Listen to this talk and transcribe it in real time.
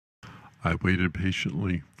I waited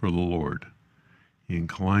patiently for the Lord. He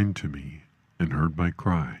inclined to me and heard my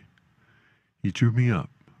cry. He drew me up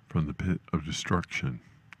from the pit of destruction,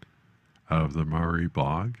 out of the miry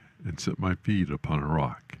bog, and set my feet upon a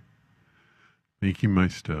rock, making my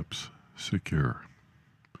steps secure.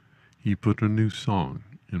 He put a new song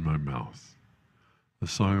in my mouth, a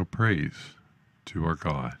song of praise to our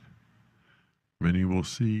God. Many will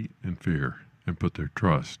see and fear and put their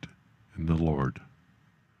trust in the Lord.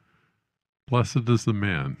 Blessed is the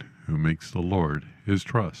man who makes the Lord his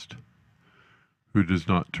trust, who does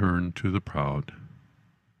not turn to the proud,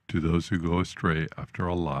 to those who go astray after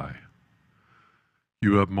a lie.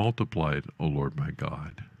 You have multiplied, O Lord my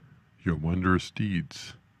God, your wondrous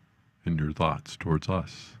deeds and your thoughts towards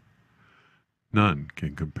us. None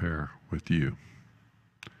can compare with you.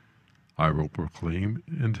 I will proclaim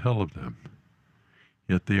and tell of them,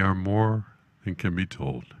 yet they are more than can be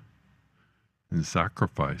told. In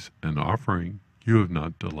sacrifice and offering you have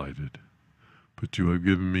not delighted, but you have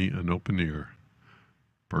given me an open ear.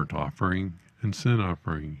 Burnt offering and sin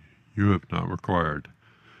offering you have not required.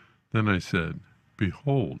 Then I said,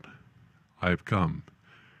 Behold, I have come.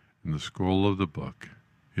 In the scroll of the book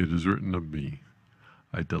it is written of me,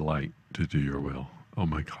 I delight to do your will, O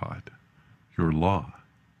my God. Your law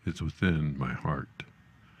is within my heart.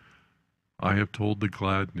 I have told the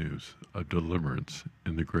glad news of deliverance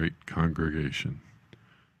in the great congregation.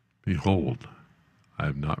 Behold, I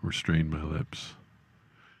have not restrained my lips.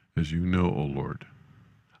 As you know, O Lord,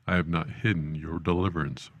 I have not hidden your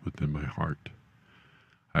deliverance within my heart.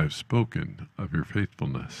 I have spoken of your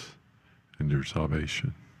faithfulness and your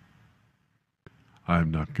salvation. I have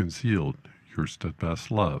not concealed your steadfast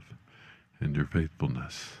love and your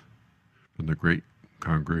faithfulness from the great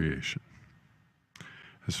congregation.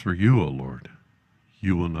 As for you, O Lord,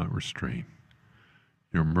 you will not restrain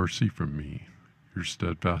your mercy from me. Your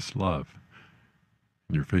steadfast love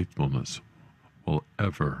and your faithfulness will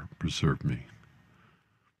ever preserve me.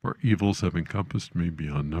 For evils have encompassed me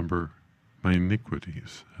beyond number, my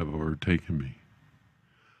iniquities have overtaken me.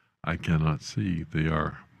 I cannot see, they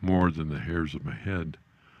are more than the hairs of my head.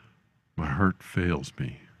 My heart fails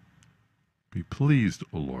me. Be pleased,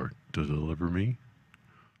 O Lord, to deliver me.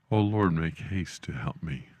 O Lord, make haste to help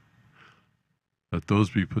me. Let those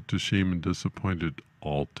be put to shame and disappointed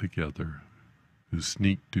altogether, who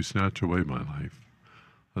seek to snatch away my life.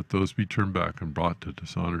 Let those be turned back and brought to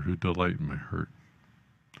dishonor who delight in my hurt.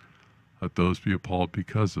 Let those be appalled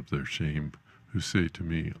because of their shame, who say to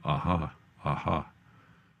me, Aha, aha.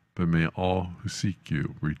 But may all who seek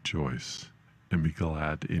you rejoice and be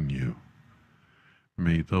glad in you.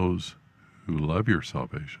 May those who love your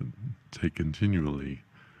salvation say continually,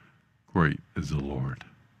 Great is the Lord.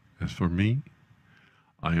 As for me,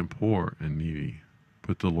 I am poor and needy,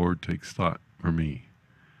 but the Lord takes thought for me.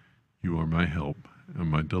 You are my help and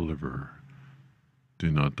my deliverer.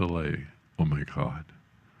 Do not delay, O my God.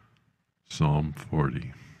 Psalm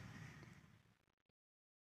 40.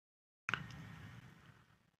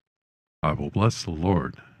 I will bless the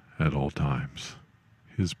Lord at all times.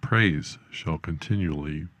 His praise shall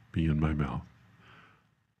continually be in my mouth.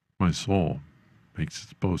 My soul makes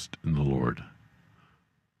its boast in the Lord.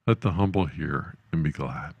 Let the humble hear and be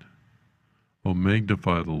glad. O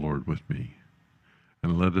magnify the Lord with me,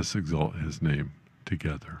 and let us exalt his name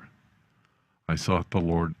together. I sought the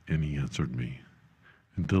Lord, and he answered me,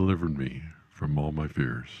 and delivered me from all my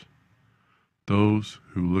fears. Those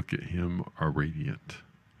who look at him are radiant,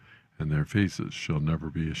 and their faces shall never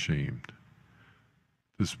be ashamed.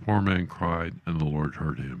 This poor man cried, and the Lord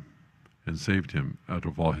heard him, and saved him out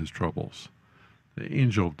of all his troubles. The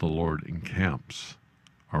angel of the Lord encamps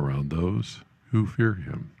around those who fear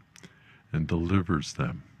him, and delivers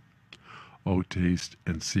them. O taste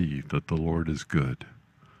and see that the Lord is good.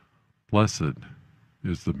 Blessed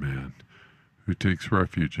is the man who takes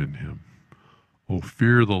refuge in him. O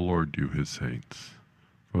fear the Lord, you his saints,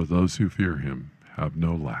 for those who fear him have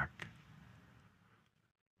no lack.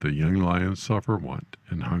 The young lions suffer want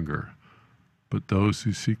and hunger, but those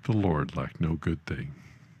who seek the Lord lack no good thing.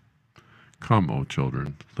 Come, O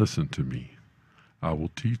children, listen to me. I will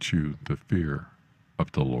teach you the fear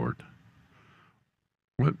of the Lord.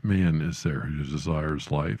 What man is there who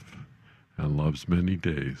desires life and loves many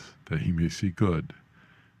days, that he may see good?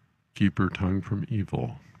 Keep your tongue from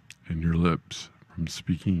evil and your lips from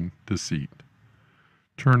speaking deceit.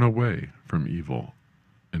 Turn away from evil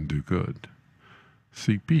and do good.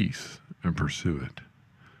 Seek peace and pursue it.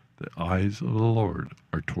 The eyes of the Lord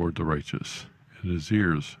are toward the righteous, and his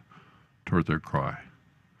ears toward their cry.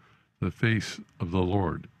 The face of the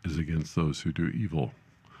Lord is against those who do evil,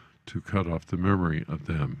 to cut off the memory of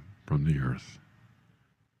them from the earth.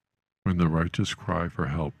 When the righteous cry for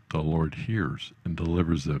help, the Lord hears and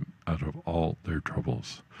delivers them out of all their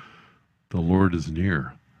troubles. The Lord is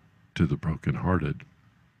near to the brokenhearted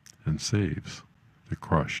and saves the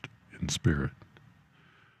crushed in spirit.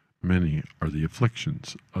 Many are the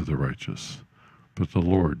afflictions of the righteous, but the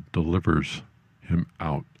Lord delivers him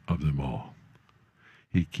out of them all.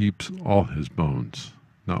 He keeps all his bones,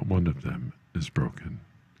 not one of them is broken.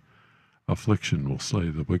 Affliction will slay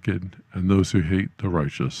the wicked, and those who hate the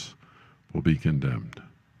righteous will be condemned.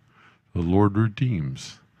 The Lord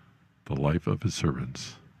redeems the life of his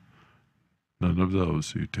servants. None of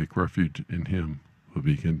those who take refuge in him will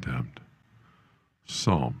be condemned.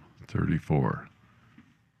 Psalm 34.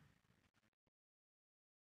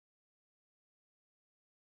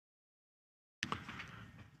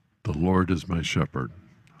 The Lord is my shepherd,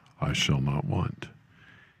 I shall not want.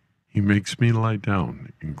 He makes me lie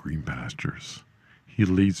down in green pastures. He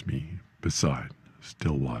leads me beside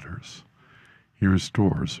still waters. He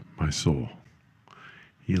restores my soul.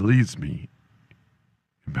 He leads me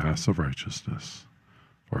in paths of righteousness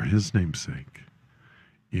for his name's sake.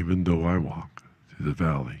 Even though I walk through the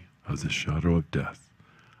valley of the shadow of death,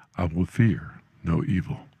 I will fear no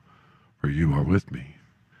evil, for you are with me.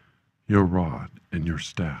 Your rod and your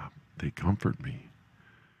staff, they comfort me.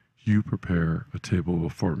 You prepare a table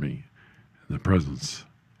before me in the presence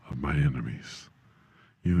of my enemies.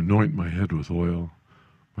 You anoint my head with oil,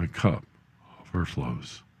 my cup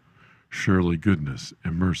overflows. Surely goodness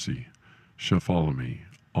and mercy shall follow me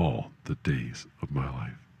all the days of my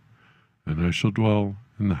life, and I shall dwell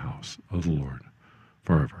in the house of the Lord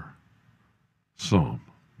forever. Psalm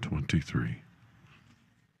 23.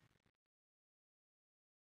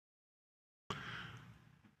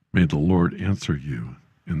 May the Lord answer you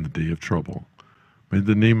in the day of trouble. May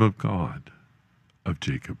the name of God of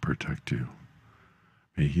Jacob protect you.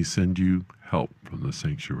 May he send you help from the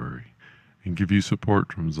sanctuary and give you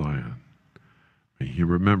support from Zion. May he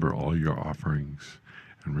remember all your offerings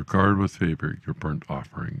and regard with favor your burnt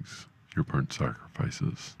offerings, your burnt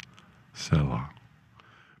sacrifices. Selah.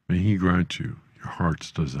 May he grant you your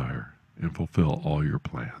heart's desire and fulfill all your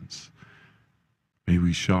plans. May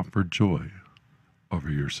we shout for joy over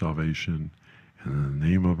your salvation, and in the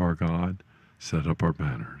name of our God, set up our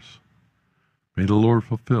banners. May the Lord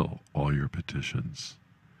fulfill all your petitions.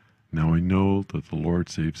 Now I know that the Lord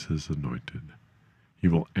saves his anointed. He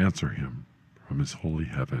will answer him from his holy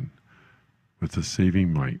heaven with the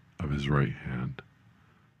saving might of his right hand.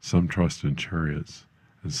 Some trust in chariots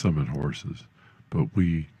and some in horses, but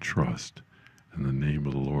we trust in the name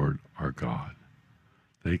of the Lord our God.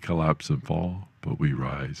 They collapse and fall, but we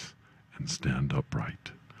rise and stand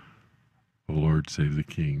upright. O Lord, save the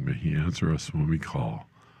King. May he answer us when we call.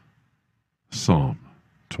 Psalm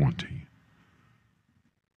 20.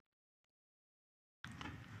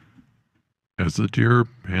 As the deer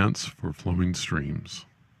pants for flowing streams,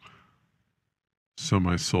 so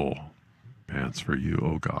my soul pants for you,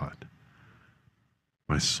 O God.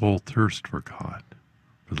 My soul thirsts for God,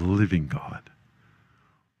 for the living God.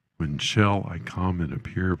 When shall I come and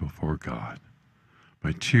appear before God?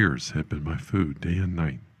 My tears have been my food day and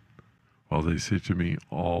night, while they say to me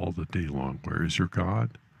all the day long, where is your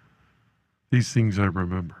God? These things I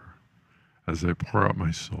remember as I pour out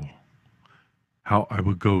my soul, how I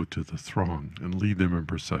would go to the throng and lead them in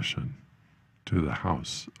procession to the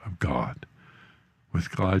house of God, with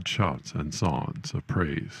glad shouts and songs of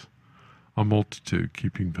praise, a multitude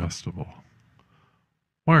keeping festival.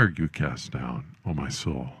 Why are you cast down, O my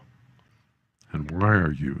soul? And why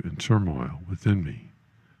are you in turmoil within me?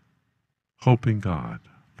 Hope in God,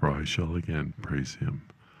 for I shall again praise him,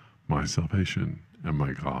 my salvation and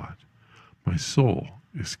my God. My soul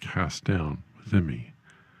is cast down within me.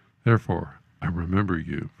 Therefore I remember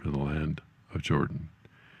you from the land of Jordan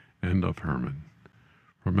and of Hermon.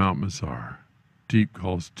 From Mount Mizar, deep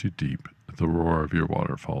calls to deep at the roar of your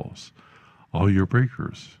waterfalls. All your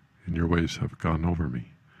breakers and your waves have gone over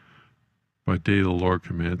me. By day the Lord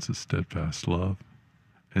commands his steadfast love.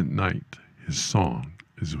 At night his song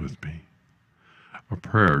is with me, a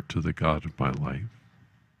prayer to the God of my life.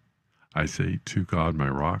 I say to God, my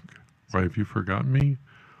rock, why have you forgotten me?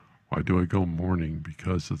 Why do I go mourning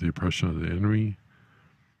because of the oppression of the enemy?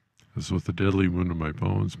 As with the deadly wound in my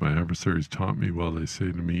bones, my adversaries taunt me while they say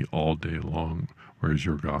to me all day long, where is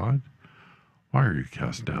your God? Why are you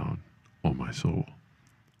cast down, O my soul?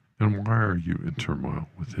 And why are you in turmoil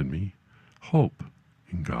within me? Hope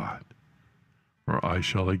in God, for I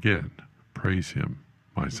shall again praise him,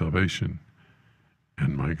 my salvation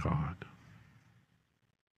and my God.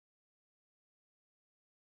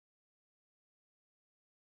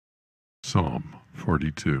 Psalm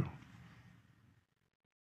 42.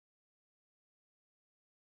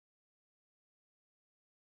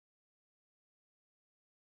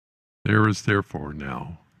 There is therefore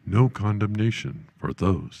now no condemnation for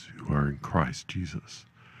those who are in Christ Jesus.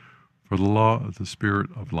 For the law of the Spirit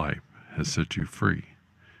of life has set you free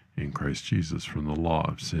in Christ Jesus from the law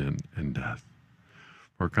of sin and death.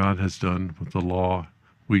 For God has done what the law,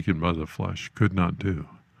 weakened by the flesh, could not do,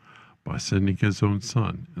 by sending his own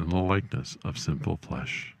Son in the likeness of sinful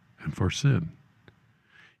flesh, and for sin.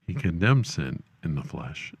 He condemned sin in the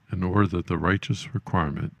flesh, in order that the righteous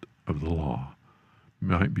requirement of the law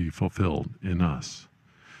might be fulfilled in us,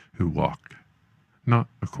 who walk not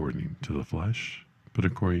according to the flesh, but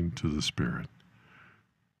according to the Spirit.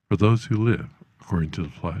 For those who live according to the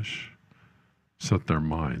flesh set their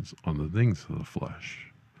minds on the things of the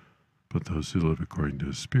flesh, but those who live according to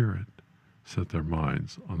the Spirit set their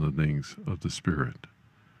minds on the things of the Spirit.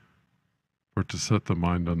 For to set the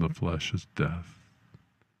mind on the flesh is death,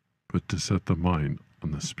 but to set the mind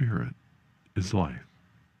on the Spirit is life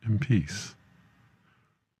and peace.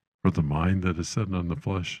 For the mind that is set on the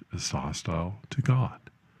flesh is hostile to God,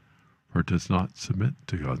 for it does not submit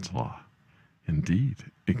to God's law.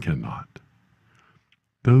 Indeed, it cannot.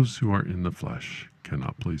 Those who are in the flesh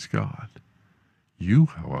cannot please God. You,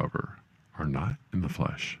 however, are not in the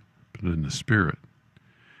flesh, but in the Spirit,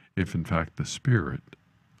 if in fact the Spirit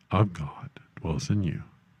of God dwells in you.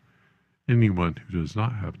 Anyone who does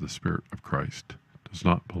not have the Spirit of Christ does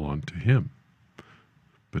not belong to him.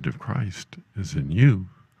 But if Christ is in you,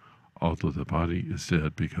 although the body is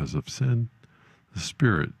dead because of sin, the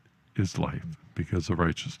Spirit is life because of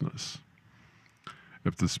righteousness.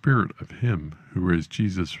 If the Spirit of him who raised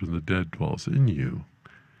Jesus from the dead dwells in you,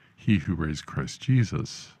 he who raised Christ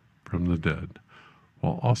Jesus from the dead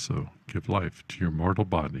will also give life to your mortal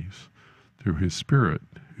bodies through his Spirit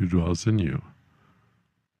who dwells in you.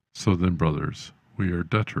 So then, brothers, we are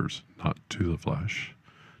debtors not to the flesh,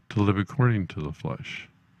 to live according to the flesh.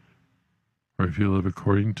 For if you live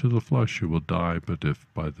according to the flesh, you will die, but if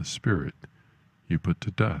by the Spirit you put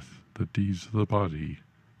to death the deeds of the body,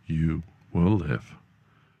 you will live.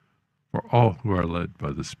 For all who are led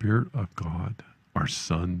by the Spirit of God are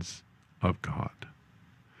sons of God.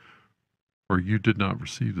 For you did not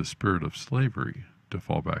receive the spirit of slavery to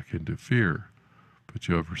fall back into fear, but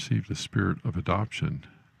you have received the Spirit of adoption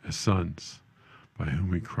as sons, by whom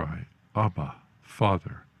we cry, Abba,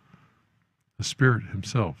 Father. The Spirit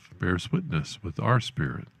himself bears witness with our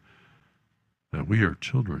spirit that we are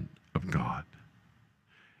children of God.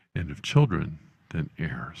 And if children, then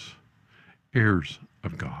heirs, heirs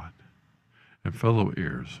of God, and fellow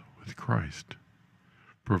heirs with Christ,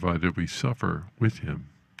 provided we suffer with him,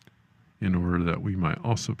 in order that we might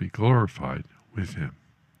also be glorified with him.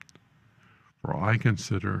 For I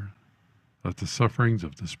consider that the sufferings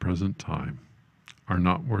of this present time are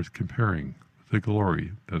not worth comparing with the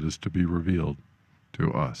glory that is to be revealed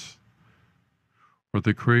to us. For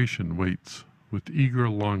the creation waits with eager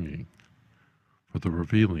longing for the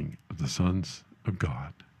revealing of the sons of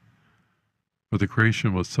God. For the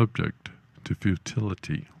creation was subject to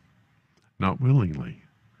futility, not willingly,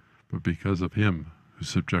 but because of him who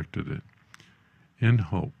subjected it, in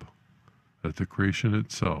hope that the creation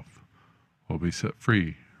itself will be set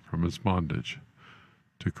free from its bondage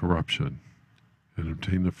to corruption and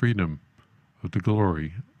obtain the freedom of the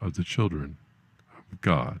glory of the children of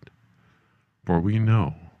God. For we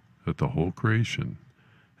know that the whole creation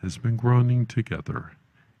has been groaning together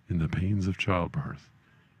in the pains of childbirth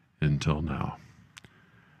until now.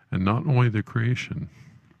 And not only the creation,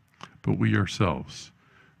 but we ourselves,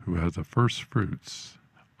 who have the first fruits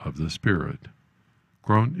of the Spirit,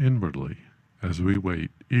 groan inwardly as we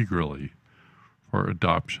wait eagerly for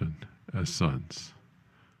adoption as sons,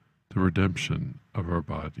 the redemption of our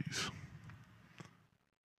bodies.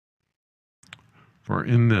 For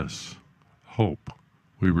in this hope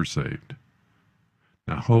we were saved.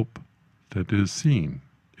 Now hope that is seen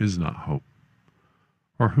is not hope.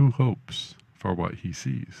 For who hopes for what he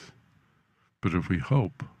sees? But if we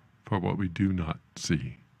hope for what we do not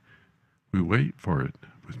see, we wait for it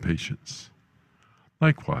with patience.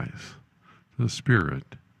 Likewise, the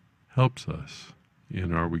Spirit helps us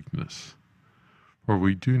in our weakness, for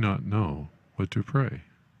we do not know what to pray,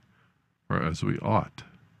 or as we ought,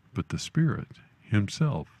 but the Spirit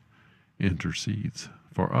himself intercedes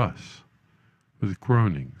for us with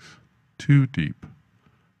groanings too deep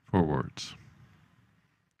for words.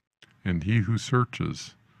 And he who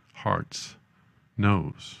searches hearts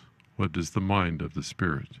knows what is the mind of the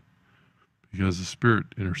Spirit, because the Spirit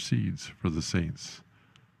intercedes for the saints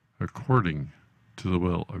according to the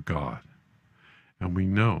will of God. And we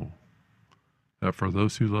know that for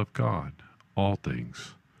those who love God, all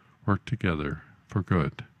things work together for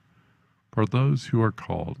good, for those who are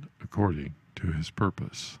called according to his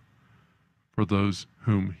purpose. For those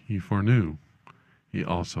whom he foreknew, he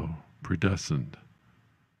also predestined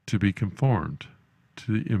to be conformed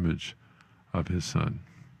to the image of his Son,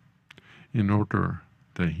 in order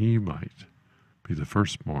that he might be the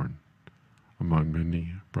firstborn among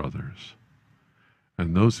many brothers.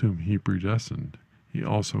 And those whom he predestined, he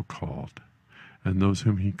also called. And those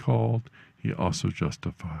whom he called, he also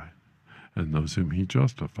justified. And those whom he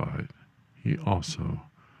justified, he also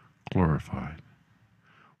glorified.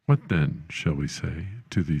 What then shall we say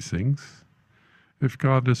to these things? If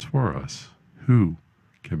God is for us, who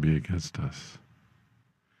can be against us?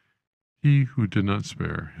 He who did not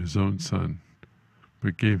spare his own Son,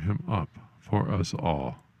 but gave him up for us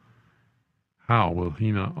all, how will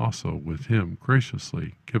he not also with him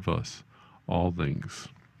graciously give us all things?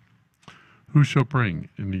 Who shall bring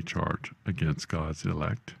any charge against God's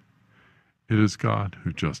elect? It is God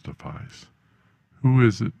who justifies. Who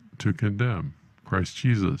is it to condemn? Christ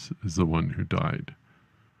Jesus is the one who died.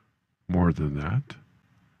 More than that,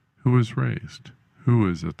 who is raised? Who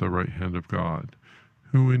is at the right hand of God?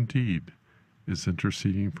 Who indeed is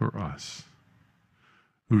interceding for us?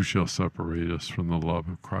 Who shall separate us from the love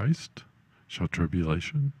of Christ? Shall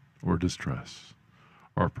tribulation, or distress,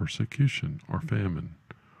 or persecution, or famine,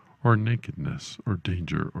 or nakedness, or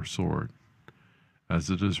danger, or sword? As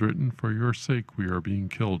it is written, for your sake we are being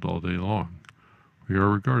killed all day long. We are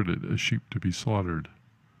regarded as sheep to be slaughtered.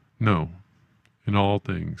 No, in all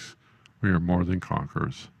things we are more than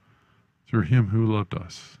conquerors, through him who loved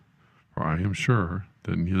us. For I am sure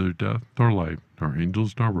that neither death, nor life, nor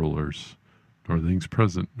angels, nor rulers, nor things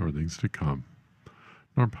present, nor things to come,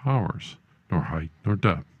 nor powers, nor height, nor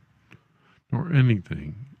depth, nor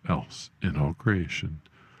anything else in all creation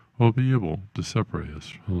will be able to separate us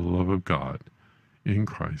from the love of God in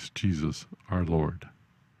Christ Jesus our Lord.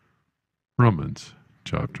 Romans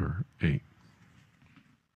chapter 8.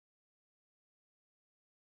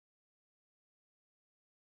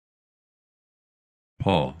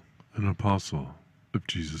 Paul, an apostle of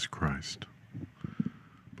Jesus Christ,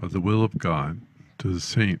 by the will of God, to the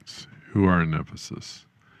saints who are in Ephesus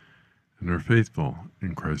and are faithful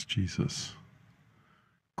in Christ Jesus.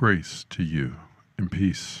 Grace to you and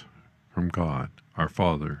peace from God our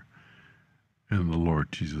Father and the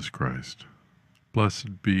Lord Jesus Christ.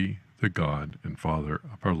 Blessed be the God and Father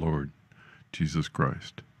of our Lord Jesus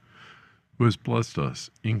Christ, who has blessed us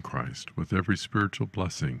in Christ with every spiritual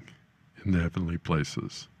blessing in the heavenly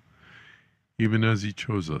places, even as he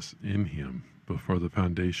chose us in him before the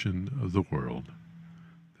foundation of the world,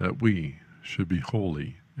 that we should be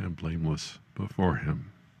holy and blameless before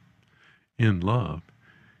him. In love,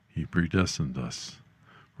 he predestined us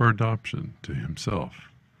for adoption to himself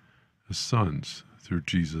as sons through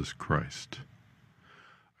Jesus Christ,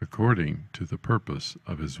 according to the purpose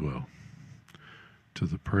of his will, to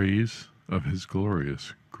the praise of his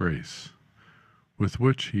glorious grace, with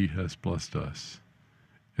which he has blessed us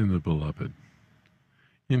in the Beloved.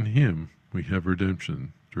 In him we have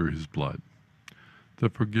redemption through his blood, the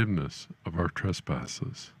forgiveness of our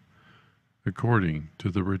trespasses, according to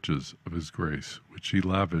the riches of his grace, which he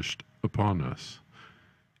lavished upon us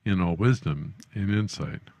in all wisdom and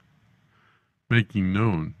insight, making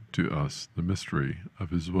known to us the mystery of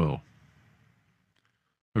his will,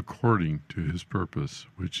 according to his purpose,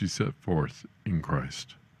 which he set forth in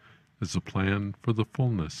Christ, as a plan for the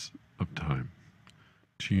fullness of time,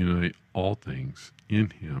 to unite all things in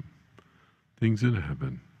him, things in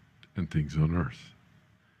heaven and things on earth.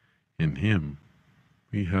 In him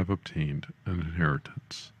we have obtained an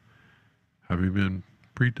inheritance, having been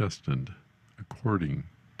predestined according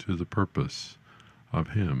to the purpose of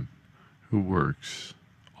him who works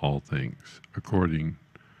all things according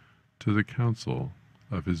to the counsel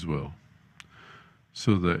of his will,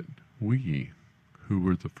 so that we, who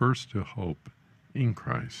were the first to hope in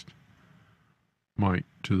Christ, might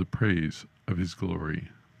to the praise of his glory.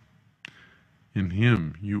 In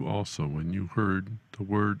him you also, when you heard the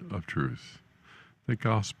word of truth, the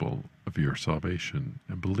gospel of your salvation,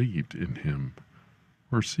 and believed in him,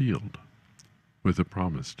 were sealed with the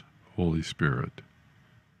promised Holy Spirit,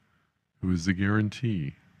 who is the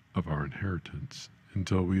guarantee of our inheritance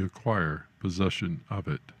until we acquire possession of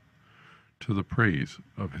it, to the praise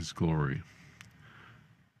of his glory.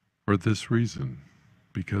 For this reason,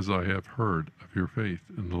 because I have heard of your faith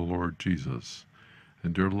in the Lord Jesus,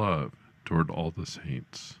 and your love toward all the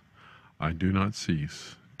saints, I do not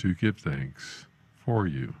cease to give thanks for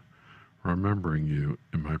you, remembering you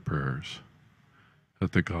in my prayers,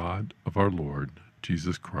 that the God of our Lord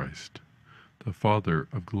Jesus Christ, the Father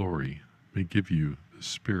of glory, may give you the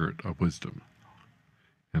spirit of wisdom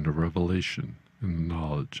and a revelation in the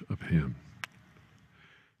knowledge of him,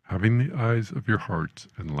 having the eyes of your hearts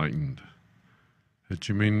enlightened, that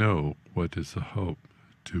you may know what is the hope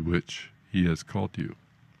to which he has called you,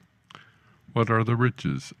 what are the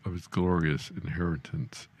riches of his glorious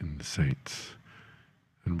inheritance in the saints,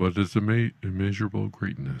 and what is the immeasurable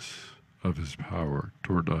greatness of his power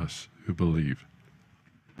toward us who believe,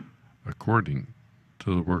 according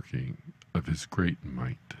to the working of his great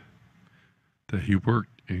might, that he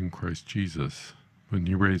worked in Christ Jesus when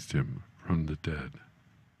he raised him from the dead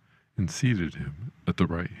and seated him at the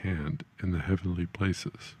right hand in the heavenly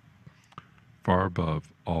places, far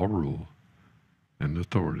above all rule and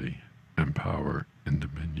authority and power and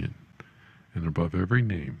dominion, and above every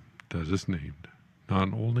name that is named,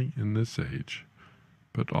 not only in this age,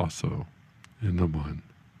 but also in the one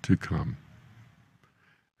to come.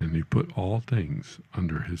 And he put all things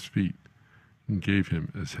under his feet, and gave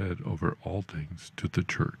him as head over all things to the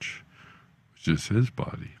church, which is his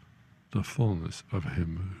body, the fullness of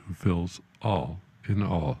him who fills all in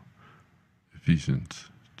all. Ephesians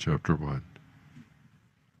chapter 1.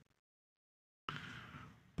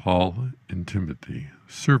 Paul and Timothy,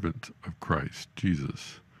 servants of Christ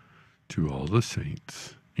Jesus, to all the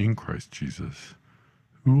saints in Christ Jesus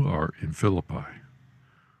who are in Philippi,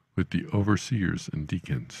 with the overseers and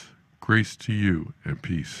deacons, grace to you and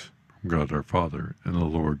peace from God our Father and the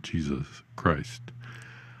Lord Jesus Christ.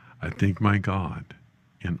 I thank my God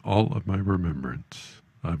in all of my remembrance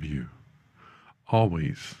of you,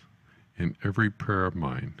 always in every prayer of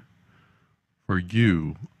mine, for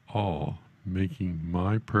you all, making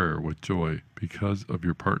my prayer with joy because of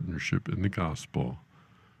your partnership in the gospel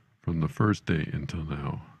from the first day until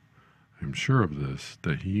now. I am sure of this,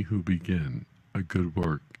 that he who began a good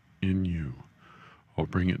work in you will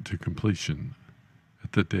bring it to completion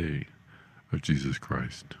at the day of Jesus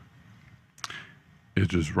Christ.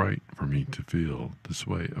 It is right for me to feel this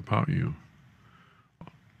way about you,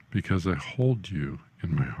 because I hold you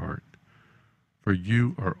in my heart, for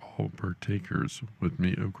you are all partakers with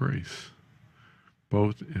me of grace,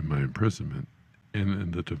 both in my imprisonment and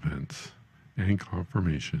in the defense and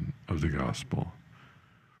confirmation of the gospel.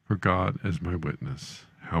 For God is my witness,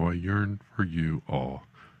 how I yearn for you all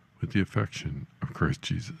with the affection of Christ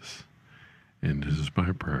Jesus. And it is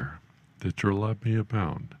my prayer that your love may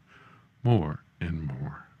abound more and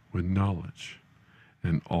more with knowledge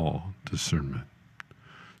and all discernment,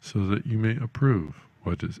 so that you may approve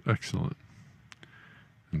what is excellent,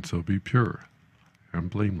 and so be pure and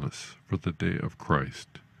blameless for the day of Christ,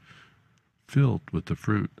 filled with the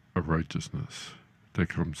fruit of righteousness that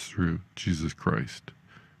comes through Jesus Christ,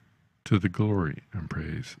 to the glory and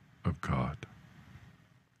praise of God.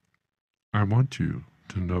 I want you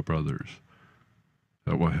to know, brothers,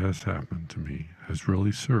 that what has happened to me has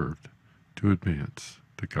really served to advance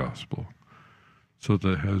the gospel, so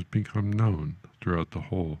that it has become known throughout the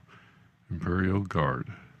whole imperial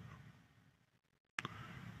guard.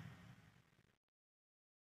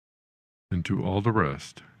 And to all the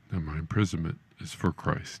rest, that my imprisonment is for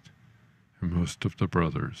Christ. And most of the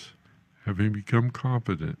brothers, having become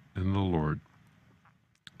confident in the Lord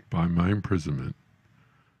by my imprisonment,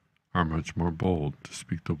 are much more bold to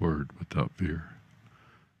speak the word without fear.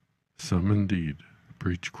 Some indeed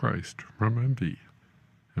preach Christ from envy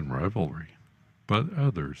and rivalry, but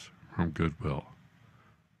others from goodwill.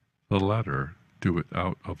 The latter do it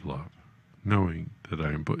out of love, knowing that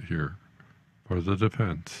I am put here for the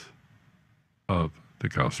defense of the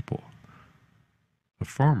gospel. The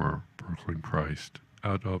former proclaim Christ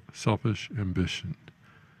out of selfish ambition,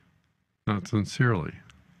 not sincerely,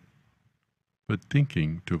 but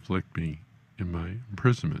thinking to afflict me in my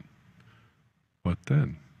imprisonment. What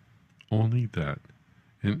then? Only that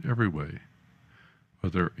in every way,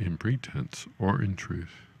 whether in pretense or in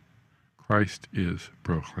truth, Christ is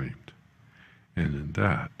proclaimed, and in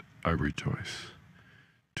that I rejoice.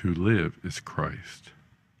 To live is Christ,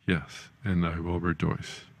 yes, and I will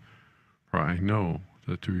rejoice, for I know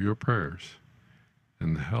that through your prayers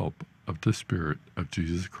and the help of the Spirit of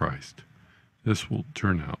Jesus Christ, this will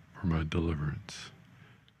turn out for my deliverance,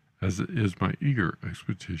 as it is my eager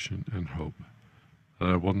expectation and hope that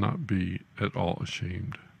I will not be at all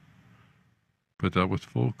ashamed, but that with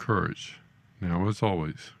full courage, now as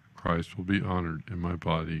always, Christ will be honored in my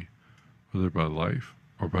body, whether by life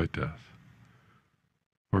or by death.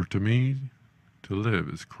 For to me, to live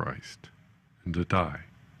is Christ, and to die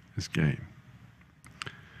is gain.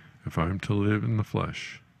 If I am to live in the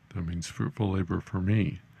flesh, that means fruitful labor for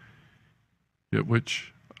me, yet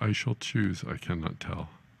which I shall choose I cannot tell.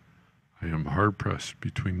 I am hard-pressed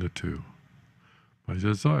between the two. My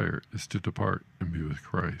desire is to depart and be with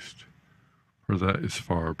Christ, for that is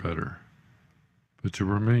far better. but to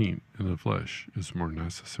remain in the flesh is more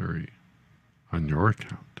necessary on your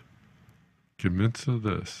account. Convinced of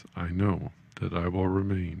this, I know that I will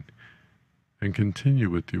remain and continue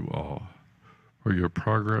with you all for your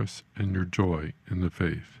progress and your joy in the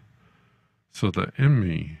faith, so that in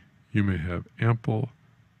me you may have ample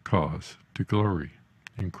cause to glory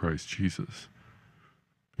in Christ Jesus,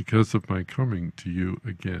 because of my coming to you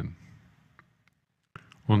again.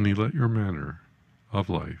 Only let your manner of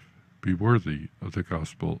life be worthy of the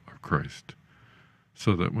gospel of Christ,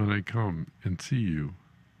 so that when I come and see you,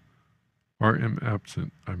 or am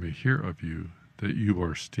absent, I may hear of you that you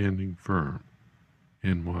are standing firm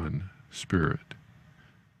in one spirit,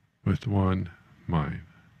 with one mind,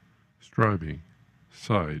 striving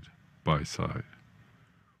side by side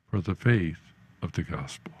for the faith of the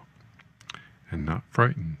gospel, and not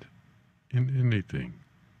frightened in anything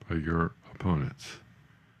by your opponents.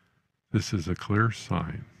 This is a clear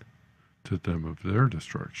sign to them of their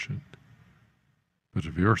destruction, but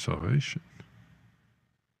of your salvation,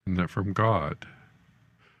 and that from God.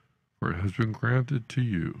 For it has been granted to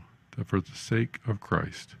you that for the sake of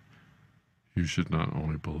Christ you should not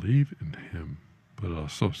only believe in him, but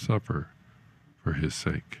also suffer for his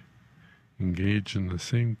sake, engage in the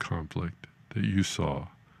same conflict that you saw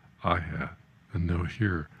I had, and know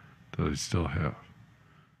here that I still have.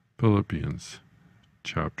 Philippians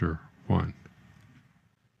chapter 1.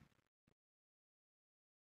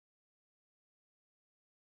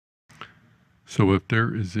 So if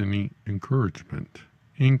there is any encouragement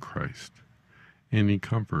in Christ, any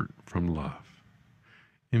comfort from love,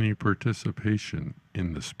 any participation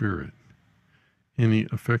in the Spirit, any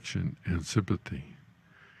affection and sympathy,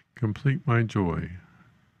 complete my joy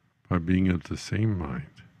by being of the same mind,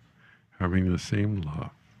 having the same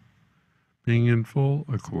love, being in full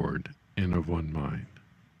accord and of one mind.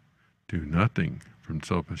 Do nothing from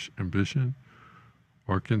selfish ambition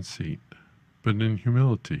or conceit, but in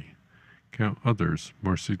humility count others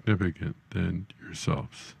more significant than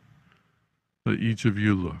yourselves. Let each of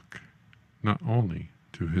you look not only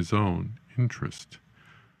to his own interest,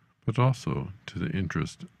 but also to the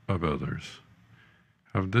interest of others.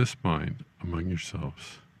 Have this mind among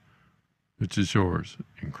yourselves, which is yours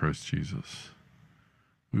in Christ Jesus,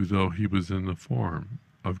 who, though he was in the form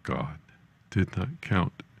of God, did not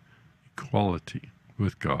count equality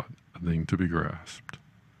with God a thing to be grasped,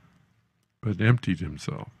 but emptied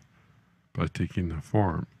himself by taking the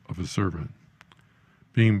form of a servant,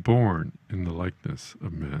 being born in the likeness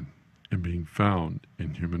of men, and being found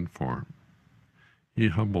in human form. He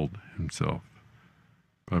humbled himself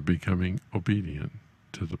by becoming obedient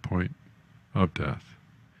to the point of death,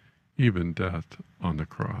 even death on the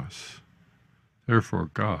cross.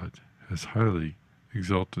 Therefore God has highly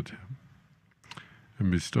exalted him,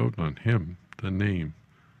 and bestowed on him the name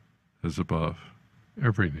as above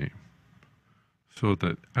every name, so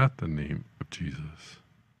that at the name of Jesus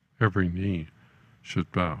every knee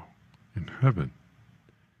should bow in heaven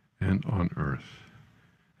and on earth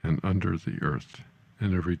and under the earth,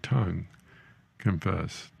 and every tongue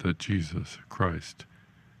confess that Jesus Christ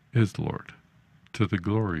is Lord, to the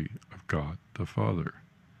glory of God the Father.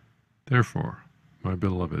 Therefore, my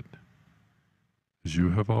beloved, as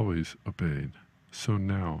you have always obeyed, so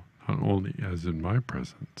now, not only as in my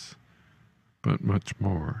presence, but much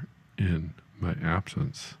more in my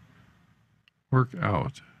absence, work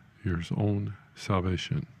out your own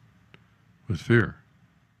salvation with fear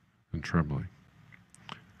and trembling.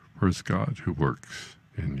 For it's God who works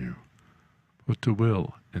in you, both to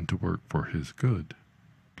will and to work for his good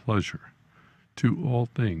pleasure, to all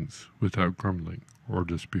things without grumbling or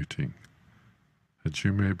disputing, that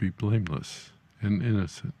you may be blameless and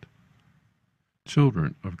innocent,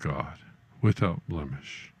 children of God without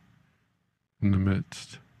blemish, in the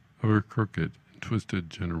midst of a crooked and twisted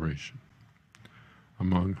generation,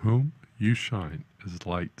 among whom you shine as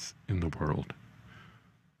lights in the world,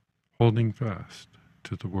 holding fast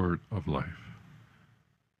to the word of life,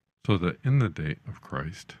 so that in the day of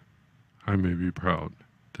Christ I may be proud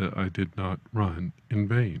that I did not run in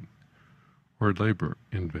vain or labor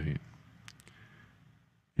in vain.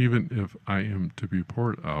 Even if I am to be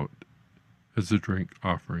poured out as a drink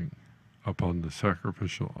offering upon the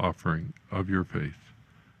sacrificial offering of your faith,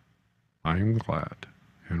 I am glad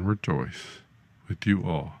and rejoice with you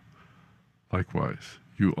all. Likewise,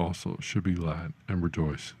 you also should be glad and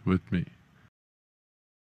rejoice with me.